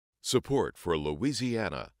Support for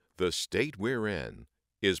Louisiana, the state we're in,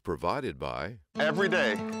 is provided by... Every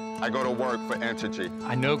day, I go to work for Entergy.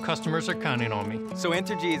 I know customers are counting on me. So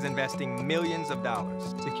Entergy is investing millions of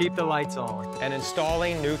dollars to keep the lights on and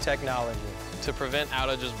installing new technology to prevent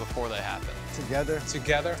outages before they happen.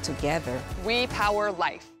 Together, we power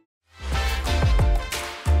life.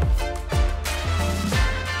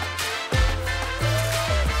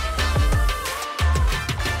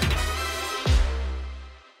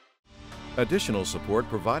 Additional support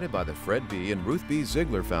provided by the Fred B. and Ruth B.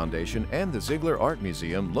 Ziegler Foundation and the Ziegler Art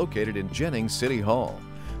Museum located in Jennings City Hall.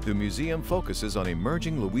 The museum focuses on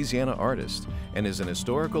emerging Louisiana artists and is an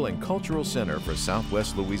historical and cultural center for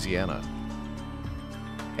Southwest Louisiana.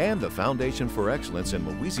 And the Foundation for Excellence in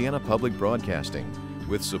Louisiana Public Broadcasting,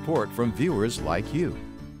 with support from viewers like you.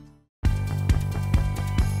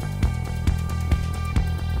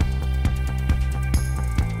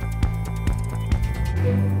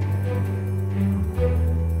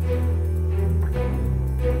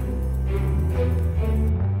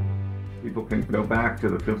 People can go back to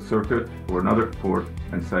the Fifth Circuit or another court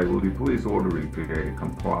and say, will you please order EPA to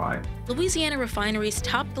comply? Louisiana refineries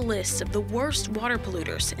top the list of the worst water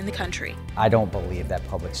polluters in the country. I don't believe that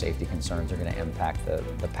public safety concerns are going to impact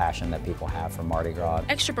the passion that people have for Mardi Gras.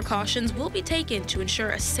 Extra precautions will be taken to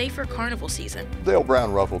ensure a safer carnival season. Dale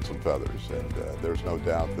Brown ruffled some feathers, and there's no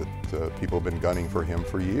doubt that people have been gunning for him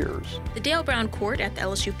for years. The Dale Brown Court at the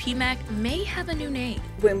LSU PMAC may have a new name.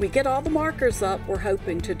 When we get all the markers up, we're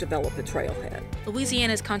hoping to develop a trailhead.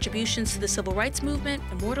 Louisiana's contributions to the civil rights movement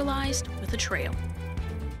immortalized with a trail.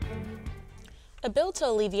 A bill to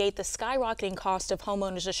alleviate the skyrocketing cost of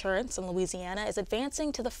homeowners insurance in Louisiana is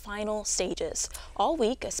advancing to the final stages. All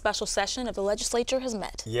week, a special session of the legislature has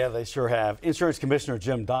met. Yeah, they sure have. Insurance Commissioner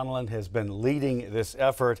Jim Donnellan has been leading this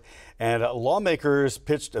effort, and lawmakers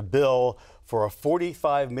pitched a bill for a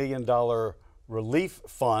 $45 million relief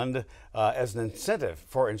fund as an incentive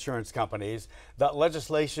for insurance companies. That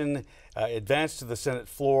legislation advanced to the Senate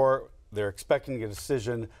floor. They're expecting a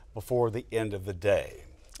decision before the end of the day.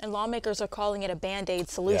 And lawmakers are calling it a Band-Aid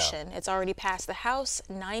solution. Yeah. It's already passed the House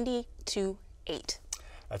 90-8.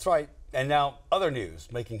 That's right. And now other news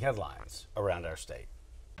making headlines around our state.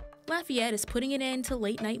 Lafayette is putting an end to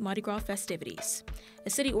late-night Mardi Gras festivities. A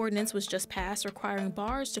city ordinance was just passed requiring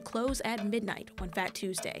bars to close at midnight on Fat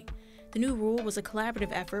Tuesday. The new rule was a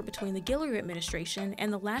collaborative effort between the Guillory administration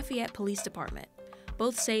and the Lafayette Police Department.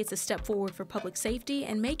 Both say it's a step forward for public safety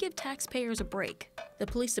and may give taxpayers a break. The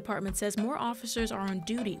police department says more officers are on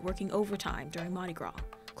duty working overtime during Mardi Gras.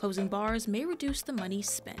 Closing bars may reduce the money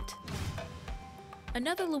spent.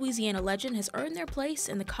 Another Louisiana legend has earned their place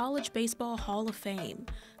in the College Baseball Hall of Fame.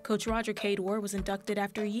 Coach Roger Cador was inducted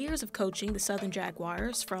after years of coaching the Southern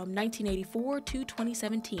Jaguars from 1984 to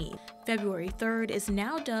 2017. February 3rd is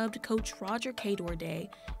now dubbed Coach Roger Cador Day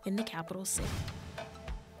in the capital city.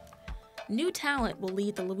 New talent will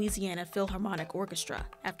lead the Louisiana Philharmonic Orchestra.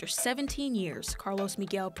 After 17 years, Carlos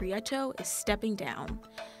Miguel Prieto is stepping down.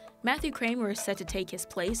 Matthew Kramer is set to take his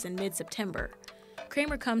place in mid-September.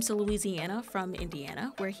 Kramer comes to Louisiana from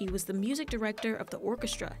Indiana, where he was the music director of the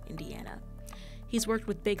Orchestra Indiana. He's worked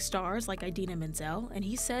with big stars like Idina Menzel, and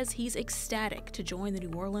he says he's ecstatic to join the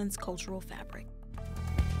New Orleans cultural fabric.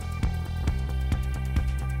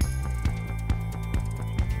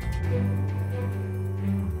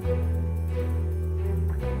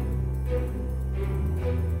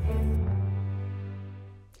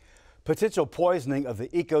 Potential poisoning of the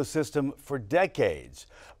ecosystem for decades.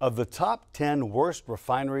 Of the top 10 worst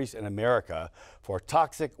refineries in America for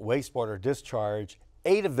toxic wastewater discharge,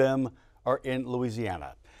 8 of them are in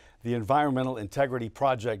Louisiana. The Environmental Integrity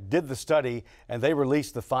Project did the study and they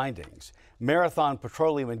released the findings. Marathon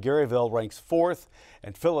Petroleum in Garyville ranks 4th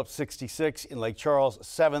and Phillips 66 in Lake Charles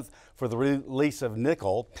 7th for the release of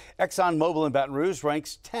nickel. ExxonMobil in Baton Rouge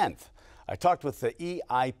ranks 10th. I talked with the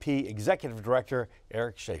EIP Executive Director,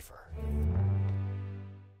 Eric Schaefer.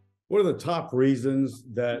 What are the top reasons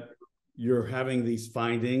that you're having these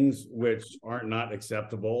findings which are not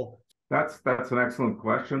acceptable? That's an excellent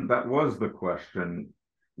question. That was the question.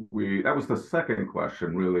 That was the second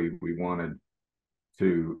question really we wanted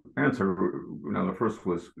to answer. The first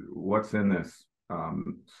was what's in this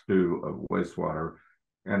stew of wastewater,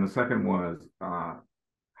 and the second was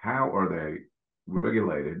how are they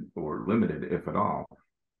regulated or limited, if at all?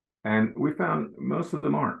 And we found most of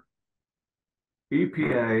them aren't.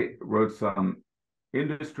 EPA wrote some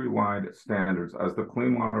industry-wide standards, as the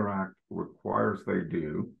Clean Water Act requires they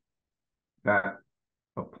do, that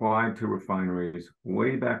applied to refineries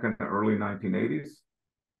way back in the early 1980s.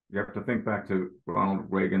 You have to think back to Ronald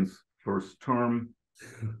Reagan's first term.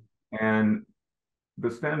 And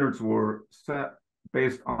the standards were set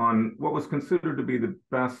based on what was considered to be the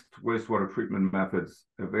best wastewater treatment methods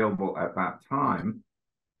available at that time.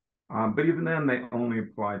 But even then, they only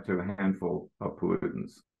applied to a handful of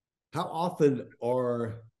pollutants. How often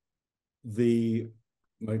are the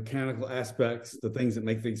mechanical aspects, the things that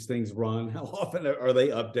make these things run, how often are they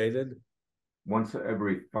updated? Once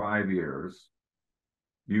every 5 years,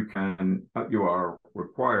 you are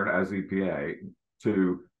required as EPA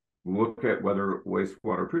to look at whether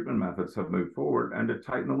wastewater treatment methods have moved forward and to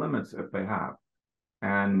tighten the limits if they have.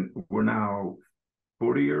 And we're now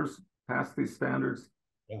 40 years past these standards,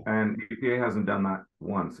 and EPA hasn't done that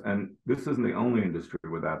once. And this isn't the only industry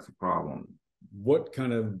where that's a problem. What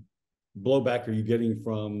kind of blowback are you getting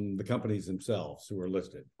from the companies themselves who are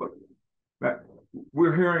listed?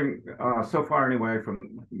 We're hearing, so far anyway, from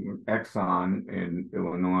Exxon in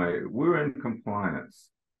Illinois, we're in compliance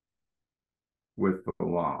with the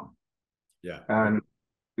law. Yeah. And,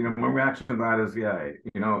 my reaction to that is,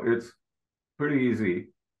 it's pretty easy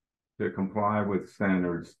to comply with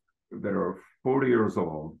standards that are 40 years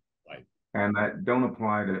old, right, and that don't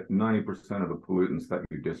apply to 90% of the pollutants that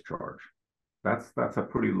you discharge. That's a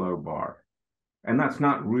pretty low bar. And that's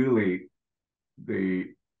not really the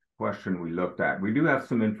question we looked at. We do have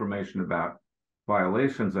some information about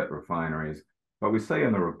violations at refineries, but we say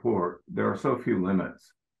in the report there are so few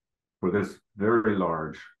limits for this very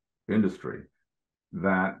large industry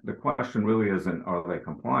that the question really isn't are they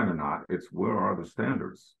complying or not, it's where are the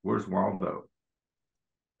standards? Where's Waldo?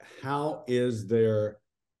 How is there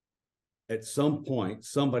at some point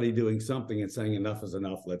somebody doing something and saying enough is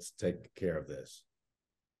enough, let's take care of this?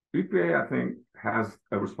 EPA, I think, has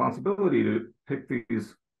a responsibility to pick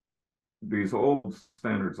these old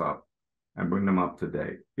standards up and bring them up to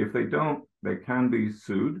date. If they don't, they can be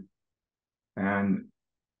sued, and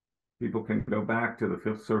people can go back to the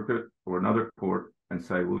Fifth Circuit or another court and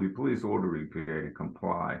say, will you please order EPA to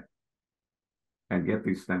comply and get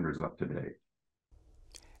these standards up to date?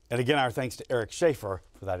 And again, our thanks to Eric Schaefer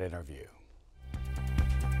for that interview.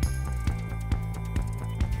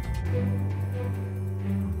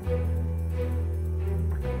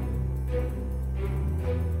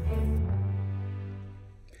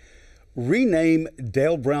 Rename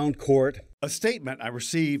Dale Brown Court. A statement I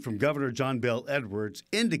received from Governor John Bel Edwards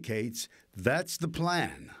indicates that's the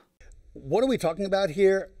plan. What are we talking about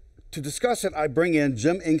here? To discuss it, I bring in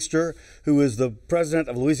Jim Inkster, who is the president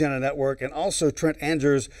of Louisiana Network, and also Trent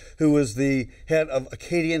Andrews, who is the head of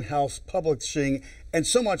Acadian House Publishing, and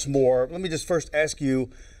so much more. Let me just first ask you,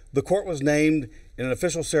 the court was named in an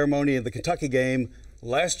official ceremony in the Kentucky game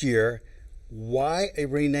last year. Why a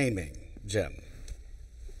renaming, Jim?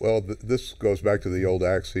 Well, this goes back to the old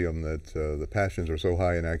axiom that the passions are so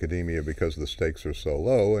high in academia because the stakes are so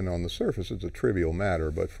low, and on the surface it's a trivial matter,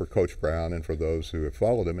 but for Coach Brown and for those who have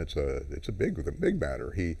followed him, it's a big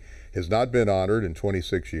matter. He has not been honored in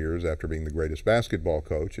 26 years after being the greatest basketball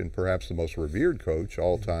coach and perhaps the most revered coach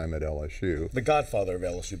all time at LSU. The godfather of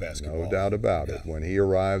LSU basketball. No doubt about it. When he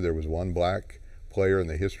arrived, there was one black player in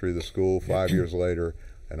the history of the school. 5 years later,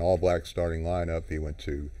 an all-black starting lineup. He went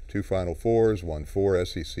to 2 Final Fours, won 4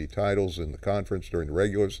 SEC titles in the conference during the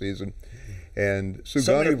regular season. And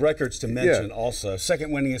so many records to mention also.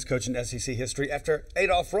 Second winningest coach in SEC history after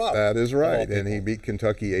Adolph Rupp. That is right, and he beat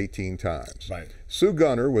Kentucky 18 times. Right. Sue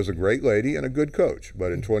Gunter was a great lady and a good coach,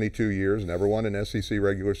 but in 22 years never won an SEC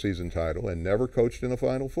regular season title and never coached in a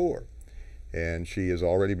Final Four. And she has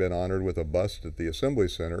already been honored with a bust at the Assembly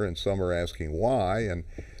Center, and some are asking why, and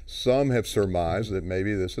some have surmised that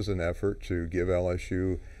maybe this is an effort to give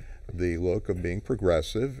LSU the look of being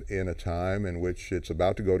progressive in a time in which it's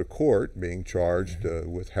about to go to court, being charged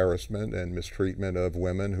with harassment and mistreatment of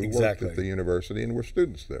women who worked at the university and were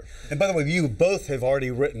students there. And by the way, you both have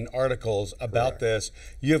already written articles about this.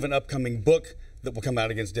 You have an upcoming book that will come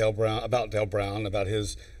out against Dale Brown, about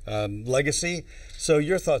his legacy. So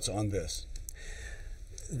your thoughts on this?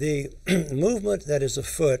 The movement that is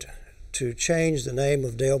afoot to change the name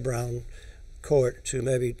of Dale Brown Court to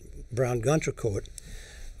maybe Brown Gunter Court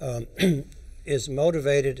is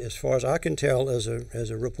motivated, as far as I can tell as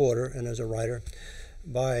a reporter and as a writer,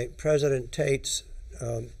 by President Tate's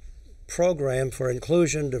program for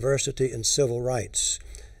inclusion, diversity, and civil rights.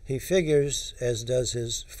 He figures, as does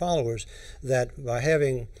his followers, that by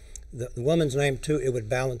having the woman's name too, it would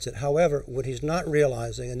balance it. However, what he's not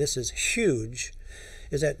realizing, and this is huge,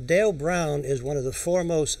 is that Dale Brown is one of the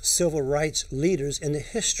foremost civil rights leaders in the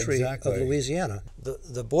history of Louisiana.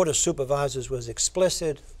 The Board of Supervisors was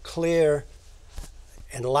explicit, clear,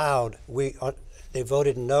 and loud. They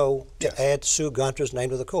voted no to add Sue Gunter's name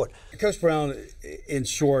to the court. Coach Brown, in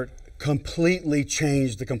short, completely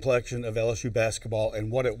changed the complexion of LSU basketball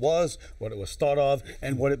and what it was thought of,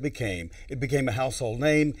 and what it became. It became a household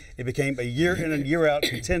name. It became a year in and year out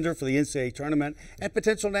contender for the NCAA tournament and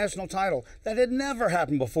potential national title. That had never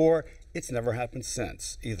happened before. It's never happened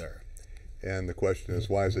since either. And the question is,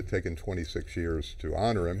 why has it taken 26 years to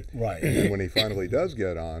honor him? Right. And when he finally does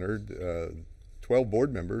get honored, 12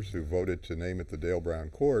 board members who voted to name it the Dale Brown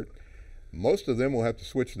Court, most of them will have to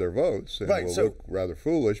switch their votes and will look rather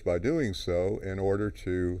foolish by doing so in order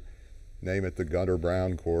to name it the Gunter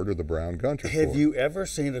Brown Court or the Brown Gunter Court. Have you ever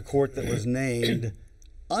seen a court that was named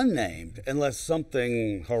unnamed unless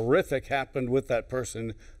something horrific happened with that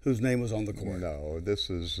person whose name was on the court? No, this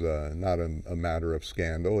is not a matter of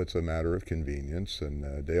scandal. It's a matter of convenience.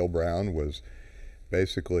 And Dale Brown was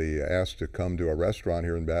basically asked to come to a restaurant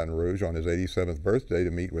here in Baton Rouge on his 87th birthday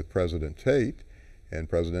to meet with President Tate. And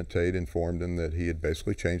President Tate informed him that he had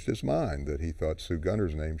basically changed his mind, that he thought Sue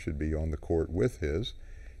Gunter's name should be on the court with his.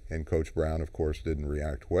 And Coach Brown, of course, didn't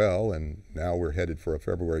react well. And now we're headed for a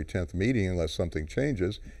February 10th meeting unless something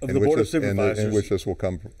changes. Of the Board of Supervisors. In which this will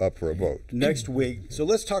come up for a vote. Next week. So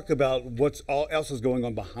let's talk about what's all else is going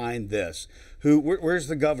on behind this. Where's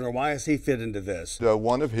the governor? Why has he fit into this?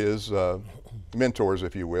 One of his mentors,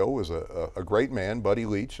 if you will, was a great man, Buddy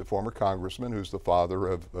Leach, a former congressman who's the father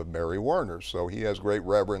of Mary Warner. So he has great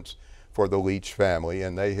reverence for the Leach family,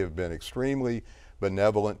 and they have been extremely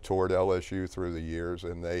benevolent toward LSU through the years,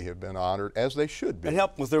 and they have been honored, as they should be. And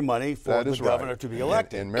help with their money for the governor to be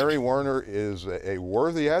elected. And Mary Warner is a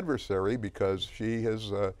worthy adversary because she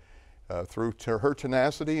has, through her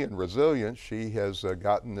tenacity and resilience, she has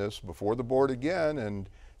gotten this before the board again, and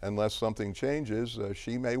unless something changes,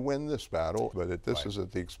 she may win this battle. But this is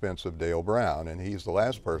at the expense of Dale Brown, and he's the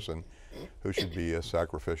last person who should be a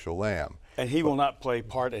sacrificial lamb. And he will not play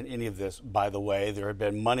part in any of this, by the way. There have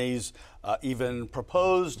been monies even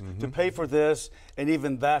proposed to pay for this, and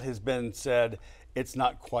even that has been said it's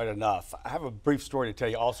not quite enough. I have a brief story to tell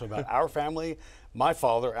you also about our family. My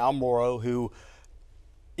father, Al Morrow, who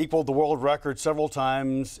equaled the world record several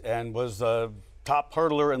times and was the top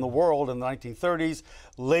hurdler in the world in the 1930s,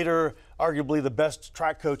 later arguably the best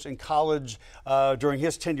track coach in college during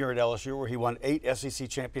his tenure at LSU, where he won 8 SEC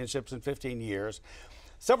championships in 15 years.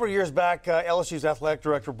 Several years back, LSU's athletic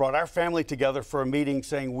director brought our family together for a meeting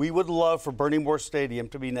saying we would love for Bernie Moore Stadium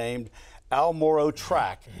to be named Al Morrow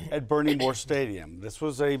Track at Bernie Moore Stadium. This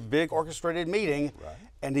was a big orchestrated meeting,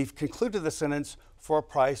 and he concluded the sentence for a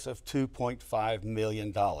price of $2.5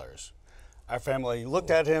 million. Our family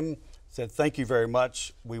looked at him, said, "Thank you very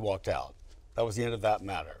much." We walked out. That was the end of that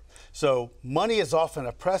matter. So money is often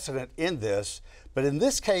a precedent in this, but in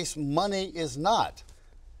this case, money is not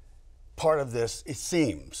part of this, it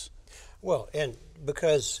seems. Well, and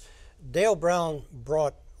because Dale Brown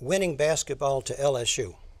brought winning basketball to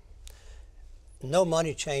LSU, no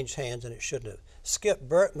money changed hands, and it shouldn't have. Skip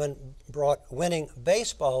Bertman brought winning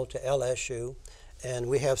baseball to LSU, and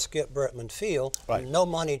we have Skip Bertman Field. No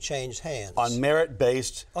money changed hands. On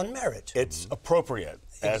merit-based. On merit. It's appropriate,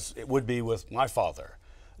 as it would be with my father.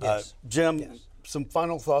 Yes. Jim, some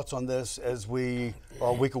final thoughts on this as we are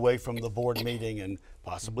a week away from the board meeting and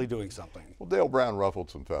possibly doing something. Well, Dale Brown ruffled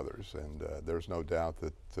some feathers, and there's no doubt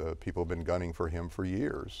that people have been gunning for him for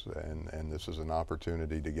years, and this is an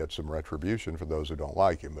opportunity to get some retribution for those who don't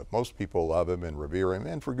like him. But most people love him and revere him,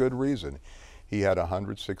 and for good reason. He had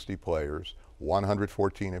 160 players,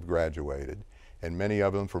 114 have graduated, and many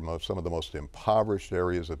of them from some of the most impoverished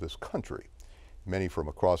areas of this country. Many from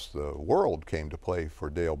across the world came to play for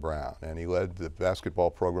Dale Brown, and he led the basketball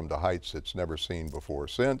program to heights it's never seen before or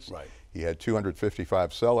since. He had 255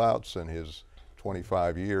 sellouts in his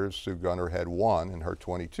 25 years. Sue Gunter had 1 in her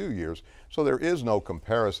 22 years. So there is no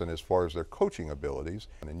comparison as far as their coaching abilities.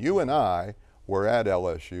 And you and I were at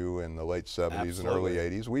LSU in the late 70s and early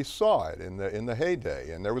 80s. We saw it in the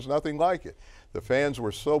heyday, and there was nothing like it. The fans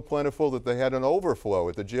were so plentiful that they had an overflow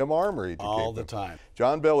at the Gym Armory to all keep the them. time.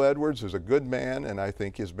 John Bell Edwards is a good man, and I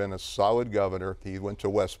think he's been a solid governor. He went to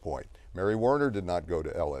West Point. Mary Warner did not go to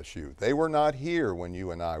LSU. They were not here when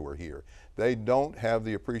you and I were here. They don't have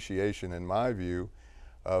the appreciation, in my view,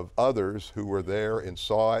 of others who were there and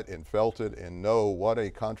saw it and felt it and know what a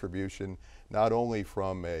contribution, not only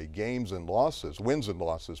from a wins and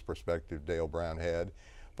losses perspective Dale Brown had,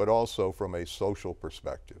 but also from a social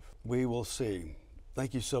perspective. We will see.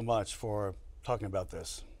 Thank you so much for talking about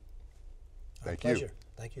this. Thank you. Pleasure.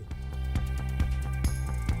 Thank you.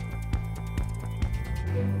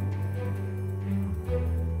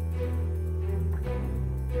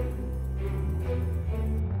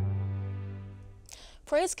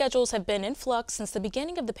 parade schedules have been in flux since the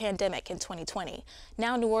beginning of the pandemic in 2020.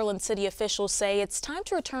 Now New Orleans city officials say it's time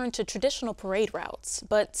to return to traditional parade routes,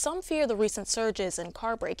 but some fear the recent surges in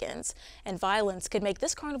car break-ins and violence could make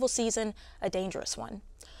this carnival season a dangerous one.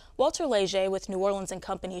 Walter Leger with New Orleans &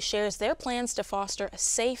 Company shares their plans to foster a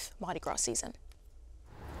safe Mardi Gras season.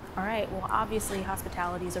 All right, well, obviously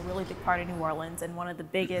hospitality is a really big part of New Orleans, and one of the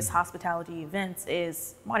biggest hospitality events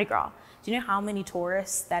is Mardi Gras. Do you know how many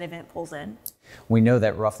tourists that event pulls in? We know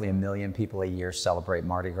that roughly 1 million people a year celebrate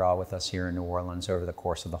Mardi Gras with us here in New Orleans over the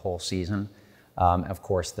course of the whole season. Of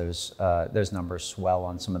course, those numbers swell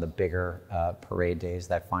on some of the bigger parade days,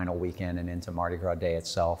 that final weekend and into Mardi Gras Day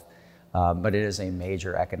itself. But it is a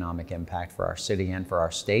major economic impact for our city and for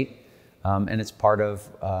our state. And it's part of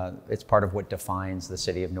what defines the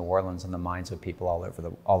city of New Orleans in the minds of people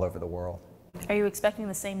all over the world. Are you expecting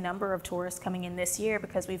the same number of tourists coming in this year?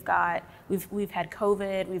 Because we've had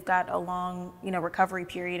COVID, we've got a long recovery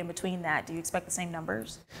period in between that. Do you expect the same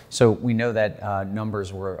numbers? So we know that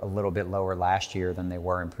numbers were a little bit lower last year than they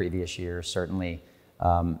were in previous years. Certainly,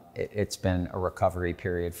 it's been a recovery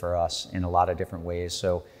period for us in a lot of different ways.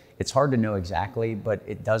 So it's hard to know exactly, but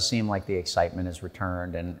it does seem like the excitement has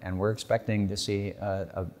returned, and we're expecting to see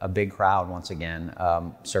a big crowd once again.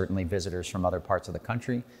 Certainly visitors from other parts of the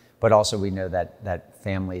country, but also we know that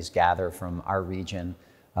families gather from our region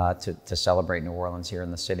to celebrate New Orleans here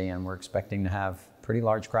in the city, and we're expecting to have pretty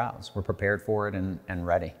large crowds. We're prepared for it and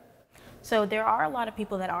ready. So there are a lot of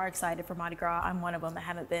people that are excited for Mardi Gras. I'm one of them. I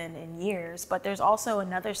haven't been in years, but there's also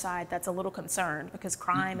another side that's a little concerned because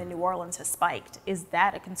crime in New Orleans has spiked. Is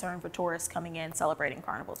that a concern for tourists coming in celebrating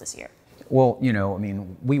Carnival this year? Well,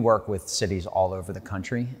 we work with cities all over the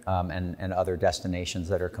country and other destinations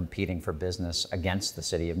that are competing for business against the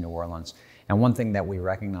city of New Orleans. And one thing that we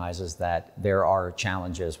recognize is that there are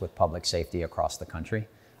challenges with public safety across the country.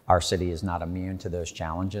 Our city is not immune to those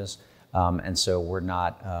challenges. And so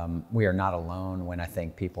we are not alone when I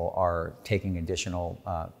think people are taking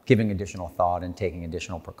giving additional thought and taking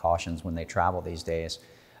additional precautions when they travel these days.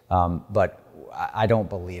 But I don't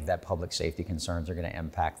believe that public safety concerns are going to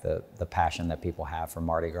impact the passion that people have for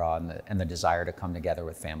Mardi Gras and the desire to come together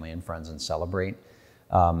with family and friends and celebrate.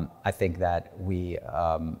 I think that we,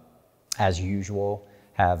 as usual,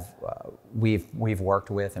 we've worked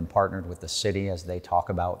with and partnered with the city as they talk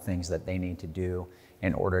about things that they need to do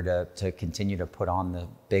in order to continue to put on the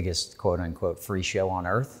biggest quote-unquote free show on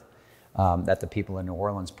earth that the people in New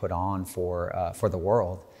Orleans put on for the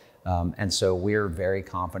world. And so we're very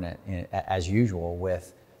confident, as usual,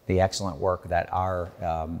 with the excellent work that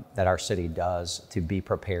our city does to be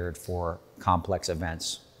prepared for complex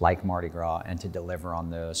events like Mardi Gras and to deliver on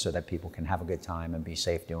those so that people can have a good time and be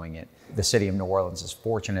safe doing it. The city of New Orleans is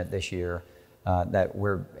fortunate this year that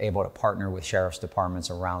we're able to partner with sheriff's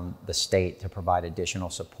departments around the state to provide additional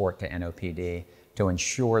support to NOPD to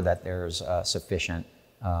ensure that there's sufficient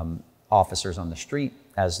officers on the street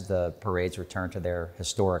as the parades return to their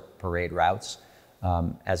historic parade routes,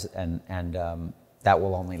 that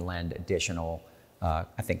will only lend additional,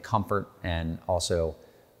 I think, comfort and also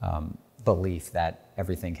belief that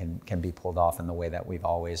everything can be pulled off in the way that we've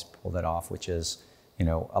always pulled it off, which is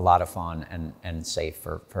a lot of fun and safe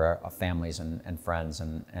for our families and friends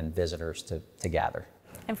and visitors to gather.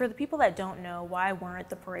 And for the people that don't know, why weren't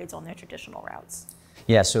the parades on their traditional routes?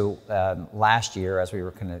 Yeah, so last year, as we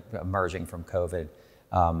were kind of emerging from COVID,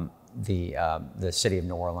 the city of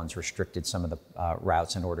New Orleans restricted some of the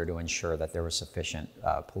routes in order to ensure that there was sufficient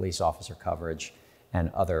police officer coverage and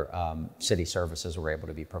other city services were able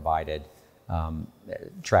to be provided.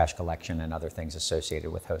 Trash collection and other things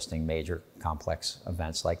associated with hosting major complex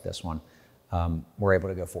events like this one, we're able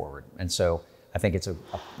to go forward. And so I think it's a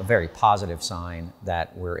very positive sign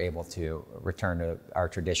that we're able to return to our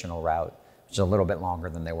traditional route, which is a little bit longer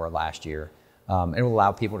than they were last year. It will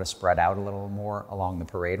allow people to spread out a little more along the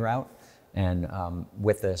parade route. And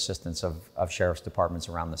with the assistance of sheriff's departments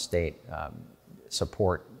around the state,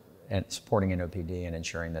 supporting NOPD and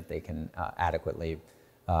ensuring that they can adequately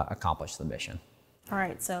accomplish the mission. All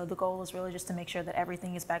right, so the goal is really just to make sure that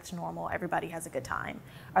everything is back to normal, everybody has a good time.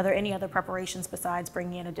 Are there any other preparations besides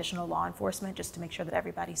bringing in additional law enforcement just to make sure that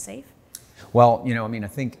everybody's safe? Well, I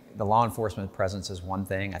think the law enforcement presence is one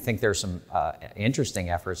thing. I think there's some interesting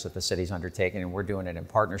efforts that the city's undertaken, and we're doing it in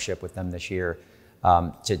partnership with them this year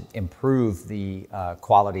to improve the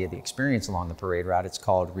quality of the experience along the parade route. It's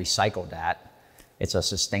called Recycle Dat. It's a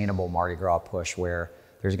sustainable Mardi Gras push where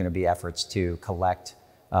there's going to be efforts to collect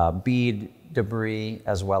bead debris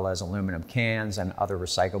as well as aluminum cans and other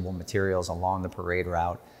recyclable materials along the parade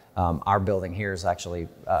route. Our building here is actually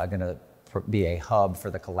going to be a hub for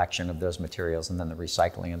the collection of those materials and then the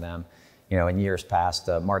recycling of them You know, in years past,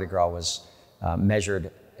 Mardi Gras was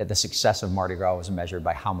measured, the success of Mardi Gras was measured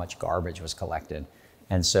by how much garbage was collected.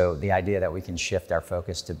 And so the idea that we can shift our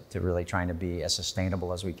focus to really trying to be as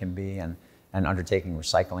sustainable as we can be and undertaking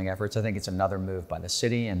recycling efforts, I think it's another move by the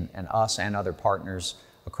city and us and other partners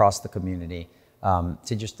across the community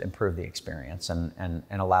to just improve the experience and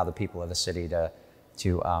allow the people of the city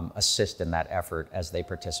to assist in that effort as they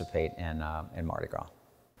participate in Mardi Gras.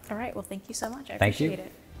 All right, well, thank you so much. I Thank you. appreciate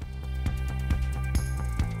it.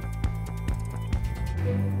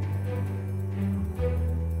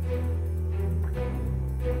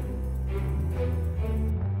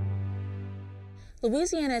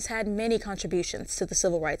 Louisiana has had many contributions to the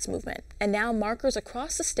civil rights movement, and now markers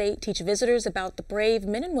across the state teach visitors about the brave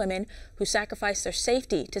men and women who sacrificed their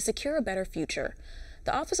safety to secure a better future.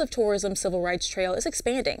 The Office of Tourism Civil Rights Trail is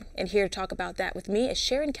expanding, and here to talk about that with me is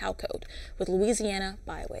Sharon Calcote with Louisiana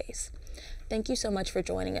Byways. Thank you so much for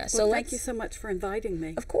joining us. Well, thank you so much for inviting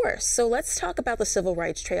me. Of course. So let's talk about the Civil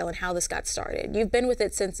Rights Trail and how this got started. You've been with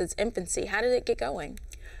it since its infancy. How did it get going?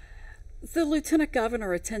 The Lieutenant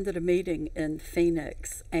Governor attended a meeting in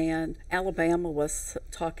Phoenix, and Alabama was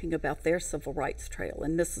talking about their Civil Rights Trail,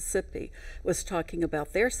 and Mississippi was talking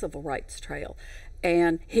about their Civil Rights Trail.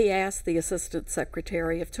 And he asked the Assistant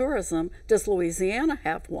Secretary of Tourism, does Louisiana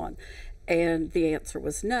have one? And the answer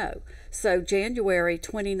was no. So January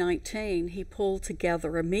 2019, he pulled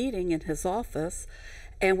together a meeting in his office,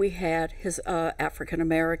 and we had his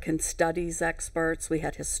African-American studies experts, we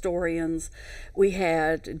had historians, we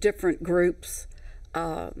had different groups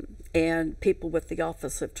and people with the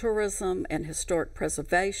Office of Tourism and Historic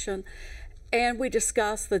Preservation, and we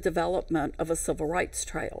discussed the development of a Civil Rights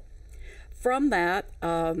Trail. From that,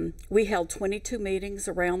 we held 22 meetings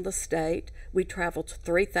around the state. We traveled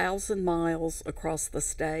 3,000 miles across the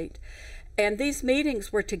state, and these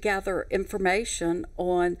meetings were to gather information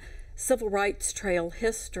on Civil Rights Trail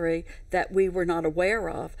history that we were not aware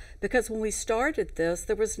of, because when we started this,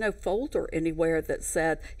 there was no folder anywhere that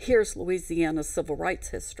said, here's Louisiana's civil rights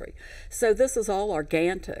history. So this is all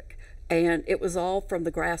organic, and it was all from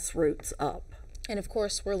the grassroots up. And of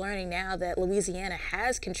course, we're learning now that Louisiana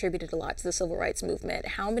has contributed a lot to the civil rights movement.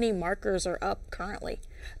 How many markers are up currently?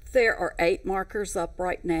 There are 8 markers up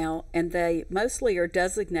right now, and they mostly are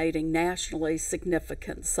designating nationally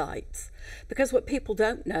significant sites. Because what people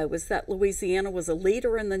don't know is that Louisiana was a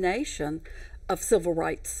leader in the nation of civil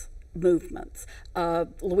rights movements.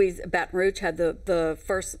 Baton Rouge had the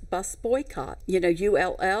first bus boycott. You know,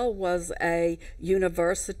 ULL was a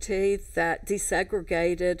university that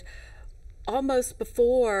desegregated almost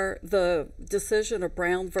before the decision of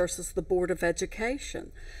Brown versus the Board of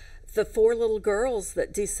Education. The 4 little girls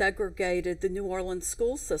that desegregated the New Orleans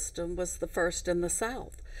school system was the first in the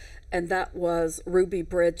South. And that was Ruby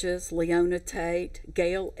Bridges, Leona Tate,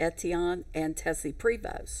 Gail Etienne, and Tessie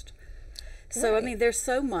Prevost. So, I mean, there's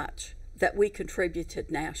so much that we contributed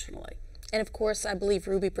nationally. And of course, I believe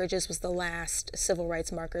Ruby Bridges was the last civil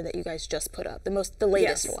rights marker that you guys just put up, the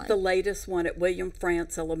latest one. Yes, the latest one at William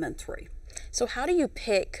Frantz Elementary. So how do you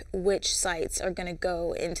pick which sites are going to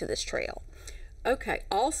go into this trail? Okay,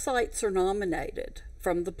 all sites are nominated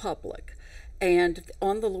from the public. And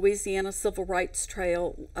on the Louisiana Civil Rights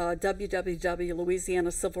Trail,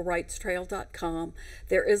 www.louisianacivilrightstrail.com,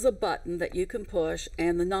 there is a button that you can push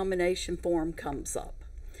and the nomination form comes up.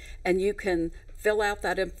 And you can fill out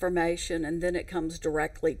that information and then it comes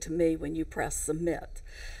directly to me when you press submit.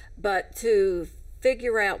 But to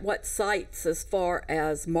figure out what sites as far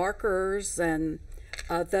as markers and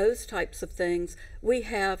those types of things, we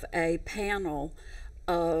have a panel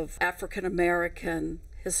of African-American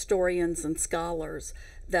historians and scholars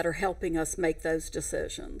that are helping us make those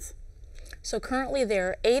decisions. So currently there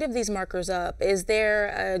are 8 of these markers up. Is there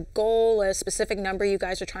a goal, a specific number you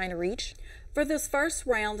guys are trying to reach? For this first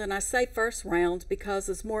round, and I say first round because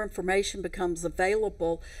as more information becomes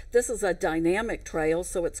available, this is a dynamic trail,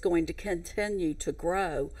 so it's going to continue to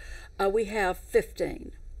grow. We have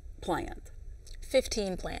 15 planned.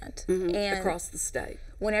 15 planned. And across the state.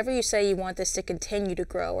 Whenever you say you want this to continue to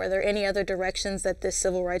grow, are there any other directions that this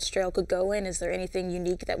Civil Rights Trail could go in? Is there anything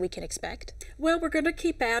unique that we can expect? Well, we're going to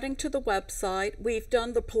keep adding to the website. We've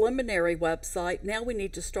done the preliminary website. Now we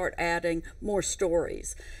need to start adding more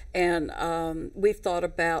stories. And we've thought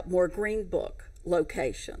about more Green Book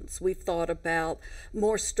locations. We've thought about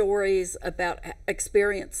more stories about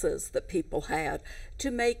experiences that people had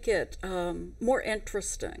to make it more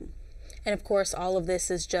interesting. And of course, all of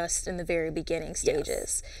this is just in the very beginning stages.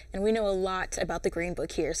 Yes. And we know a lot about the Green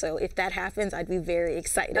Book here, so if that happens, I'd be very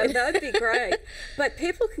excited. Oh, that'd be great. But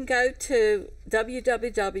people can go to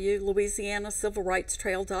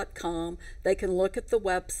www.louisianacivilrightstrail.com. They can look at the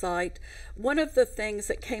website. One of the things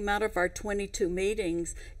that came out of our 22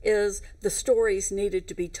 meetings is the stories needed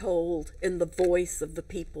to be told in the voice of the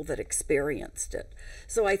people that experienced it.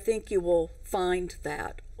 So I think you will find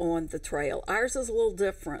that on the trail. Ours is a little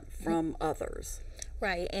different from others.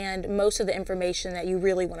 Right, and most of the information that you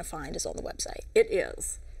really want to find is on the website. It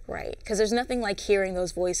is. Right, because there's nothing like hearing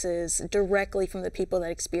those voices directly from the people that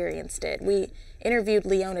experienced it. We interviewed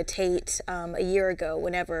Leona Tate a year ago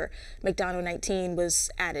whenever McDonough 19 was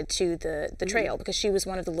added to the trail, because she was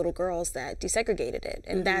one of the little girls that desegregated it.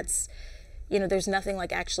 And that's, you know, there's nothing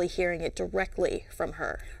like actually hearing it directly from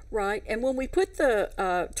her. Right, and when we put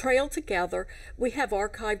the trail together, we have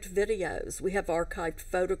archived videos, we have archived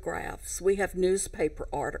photographs, we have newspaper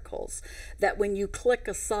articles that when you click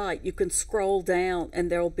a site, you can scroll down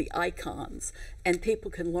and there will be icons, and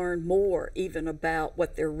people can learn more even about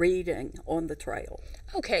what they're reading on the trail.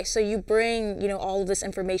 Okay, so you bring, you know, all of this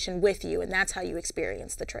information with you, and that's how you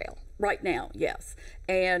experience the trail. Right now, yes.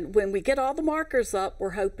 And when we get all the markers up, we're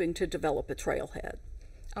hoping to develop a trailhead.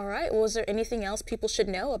 All right. Well, is there anything else people should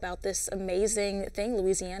know about this amazing thing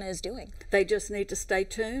Louisiana is doing? They just need to stay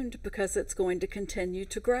tuned because it's going to continue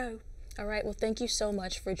to grow. All right. Well, thank you so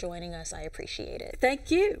much for joining us. I appreciate it.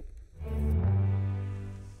 Thank you.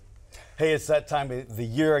 Hey, it's that time of the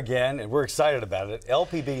year again, and we're excited about it.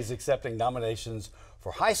 LPB is accepting nominations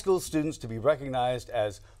for high school students to be recognized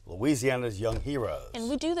as Louisiana's Young Heroes. And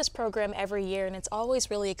we do this program every year, and it's always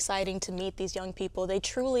really exciting to meet these young people. They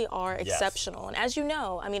truly are exceptional. And as you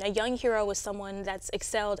know, I mean, a young hero is someone that's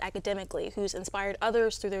excelled academically, who's inspired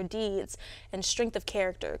others through their deeds and strength of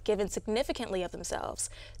character, given significantly of themselves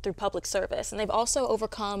through public service. And they've also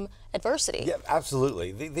overcome adversity. Yeah,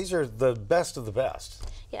 absolutely. These are the best of the best.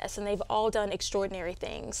 Yes, and they've all done extraordinary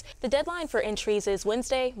things. The deadline for entries is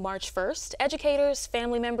Wednesday, March 1st. Educators,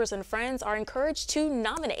 family members, and friends are encouraged to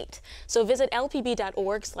nominate. So visit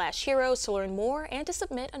lpb.org/heroes to learn more and to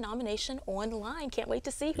submit a nomination online. Can't wait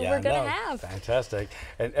to see who we're going to have. Fantastic.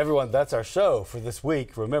 And everyone, that's our show for this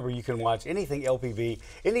week. Remember, you can watch anything LPB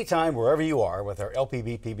anytime, wherever you are, with our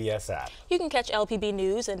LPB PBS app. You can catch LPB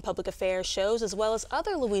news and public affairs shows, as well as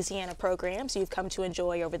other Louisiana programs you've come to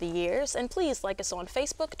enjoy over the years. And please like us on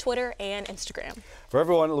Facebook, Twitter, and Instagram. For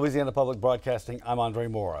everyone at Louisiana Public Broadcasting, I'm Andre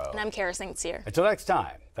Morrow. And I'm Kara St. Cyr. Until next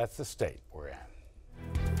time, that's the state we're in.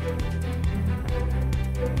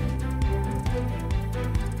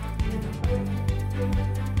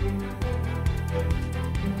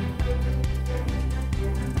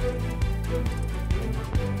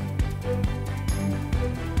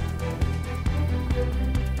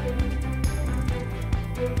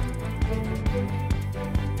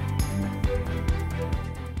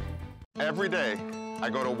 Every day, I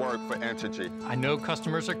go to work for Entergy. I know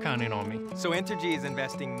customers are counting on me. So Entergy is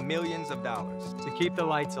investing millions of dollars to keep the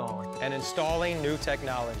lights on and installing new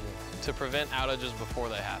technology to prevent outages before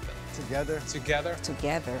they happen. Together. Together.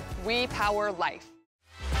 Together. We power life.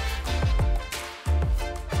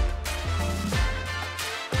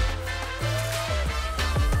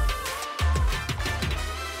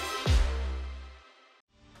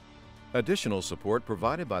 Additional support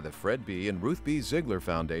provided by the Fred B. and Ruth B. Ziegler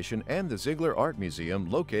Foundation and the Ziegler Art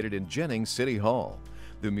Museum located in Jennings City Hall.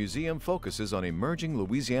 The museum focuses on emerging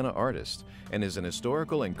Louisiana artists and is an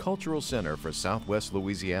historical and cultural center for Southwest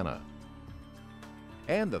Louisiana.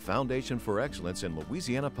 And the Foundation for Excellence in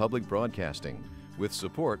Louisiana Public Broadcasting, with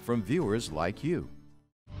support from viewers like you.